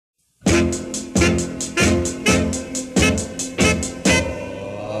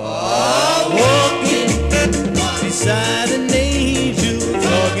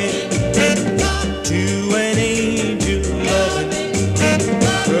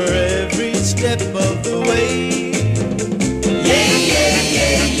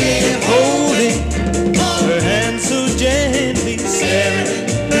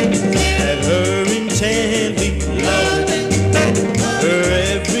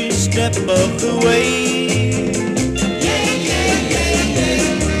step of the way. Yeah, yeah, yeah,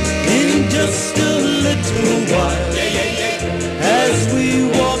 yeah. In just a little while, Yeah, yeah, yeah. as we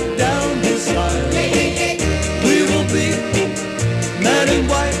walk down this aisle, Yeah, yeah, yeah. we will be man and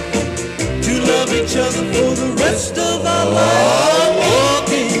wife to love each other for the rest of our lives.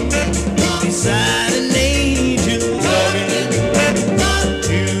 Walking beside an angel, loving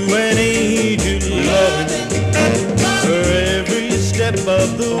to an angel, loving for every step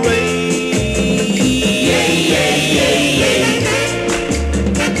of the way. Yeah, yeah, yeah, yeah.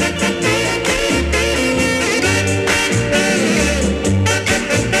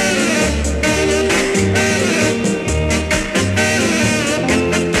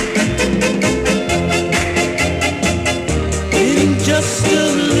 Just a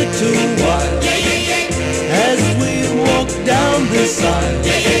little while, Yeah, yeah, yeah. as we walk down this aisle,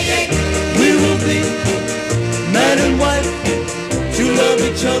 Yeah, yeah, yeah. we will be man and wife to love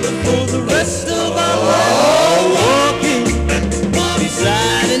each other for the